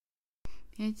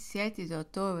27 de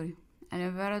octubre. El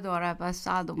emperador ha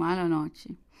pasado mala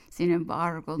noche. Sin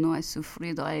embargo, no ha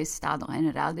sufrido el estado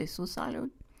general de su salud.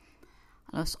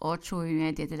 A las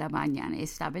 8:30 de la mañana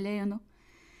estaba leyendo.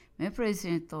 Me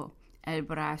presentó el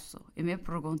brazo y me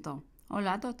preguntó: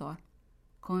 «Hola, doctor.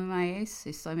 ¿Cómo es?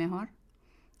 ¿Estoy mejor?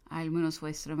 Al menos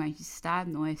vuestra majestad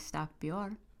no está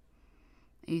peor».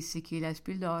 Y seguí las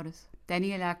píldoras.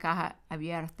 Tenía la caja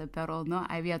abierta, pero no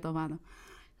había tomado.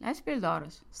 Las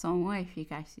píldoras son muy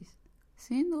eficaces.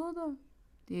 Sin duda.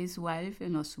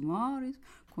 Disuelven los humores,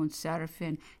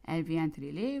 conservan el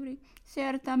vientre libre.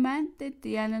 Ciertamente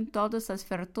tienen todas las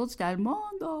virtudes del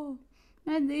mundo,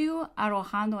 me dijo,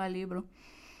 arrojando el libro.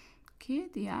 ¿Qué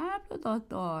diablo,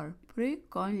 doctor?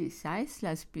 ¿Preconizáis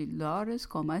las píldoras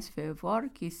con más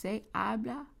fervor que se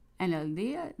habla en el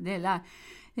día de la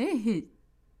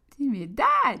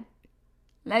legitimidad?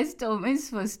 Las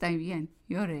tomemos también,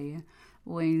 yo reía.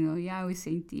 Bueno, ya os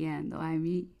entiendo. A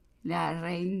mí la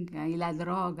renga y la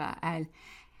droga al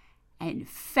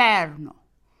infierno.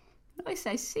 ¿No es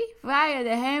así? Vaya,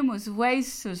 dejemos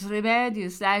vuestros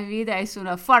remedios. La vida es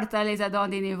una fortaleza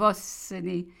donde ni vos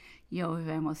ni yo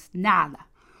vemos nada.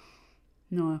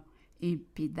 No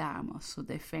impidamos su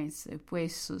defensa,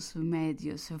 pues sus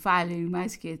medios valen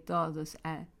más que todos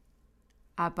el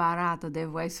aparato de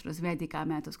vuestros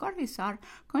medicamentos. Corvisor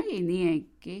convenía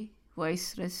que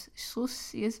vuestras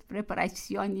sucias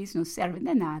preparaciones no sirven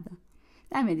de nada.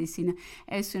 La medicina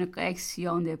es una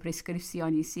colección de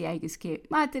prescripciones ciegas que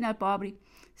maten al pobre,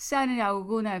 sanen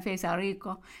alguna vez al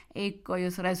rico y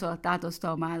cuyos resultados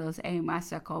tomados en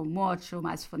masa con mucho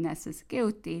más funestos que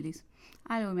útiles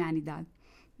a la humanidad.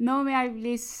 No me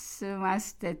hables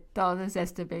más de todas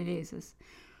estas bellezas,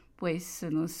 pues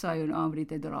no soy un hombre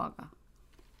de droga.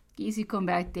 Quise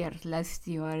convertir las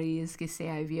teorías que se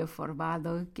había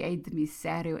formado que el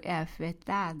miserio he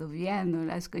afectado, viendo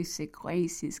las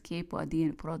consecuencias que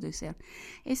podían producir.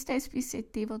 ¿Estáis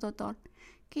positivo, doctor?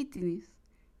 ¿Qué tenéis?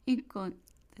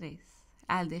 Encontré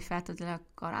el defecto de la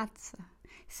coraza.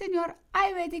 Señor,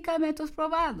 hay medicamentos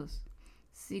probados.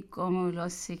 Sí, como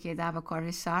los se quedaba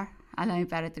corrizar a la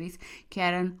emperatriz, que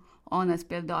eran unas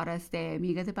píldoras de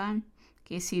miga de pan,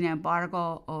 que sin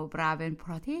embargo obraban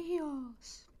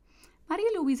prodigios. María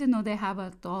Luisa no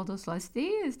dejaba todos los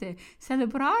días de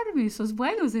celebrarme sus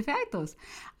buenos efectos.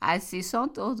 Así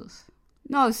son todos.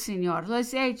 No, señor,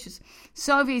 los hechos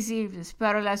son visibles,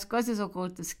 pero las cosas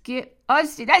ocultas, ¡qué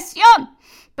obstinación!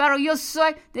 Pero yo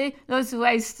soy de los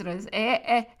vuestros,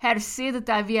 he ejercido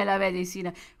también la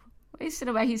medicina.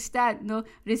 Vuestra Majestad no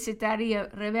recetaría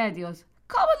remedios.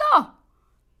 ¿Cómo no?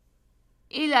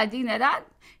 Y la dignidad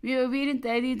me hubieran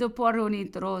tenido por un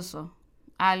intruso.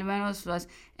 Al menos los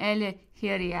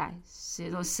elegiríais, si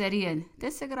no serían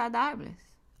desagradables.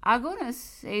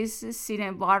 Algunas veces, sin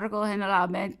embargo,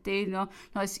 generalmente no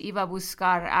nos iba a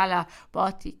buscar a la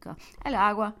botica. El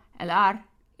agua, el ar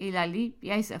y la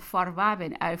limpieza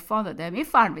formaban al fondo de mi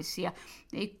farmacia,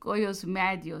 y cuyos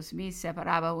medios me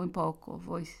separaban un poco.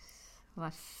 Vos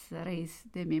seréis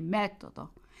de mi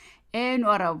método.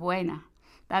 Enhorabuena.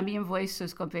 También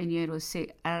vuestros compañeros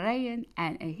se reían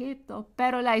en Egipto,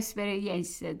 pero la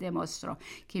experiencia demostró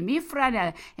que mi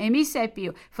franela y mi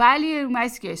cepillo valían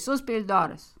más que sus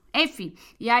píldoras. En fin,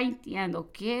 ya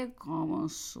entiendo que, como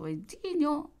soy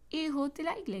digno hijo de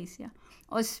la iglesia,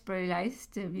 os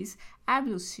priváis de mis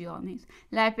abluciones.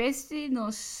 La peste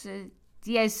nos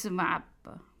diezmaba.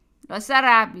 Los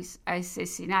árabes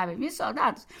asesinaban mis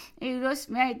soldados y los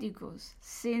médicos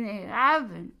se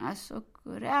negaban a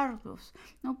socorrerlos.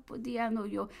 No podía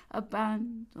yo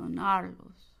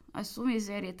abandonarlos. A su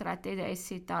miseria traté de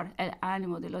excitar el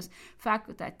ánimo de los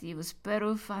facultativos,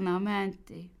 pero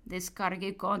vanamente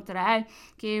descargué contra él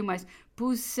que más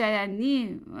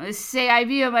pusilánime se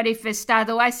había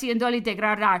manifestado haciéndole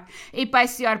degradar y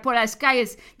pasear por las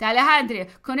calles de Alejandría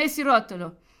con ese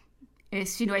rótulo: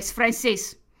 «Si no es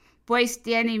francés, pues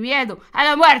tiene miedo a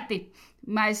la muerte».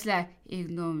 Mas la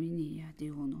ignominia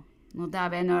de uno no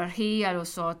daba energía a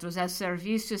los otros. El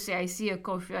servicio se hacía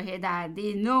con flojidad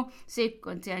y no se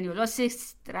contenían los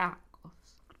estragos.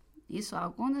 Hizo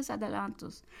algunos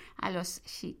adelantos a los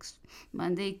chics.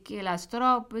 Mandé que las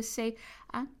tropas se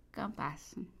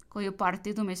acampasen, cuyo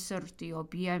partido me sortió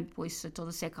bien, pues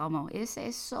todo se calmó. Es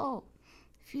eso,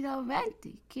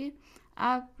 finalmente, que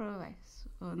aprovecho.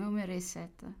 No me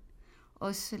receta.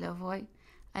 Os la voy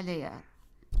a leer.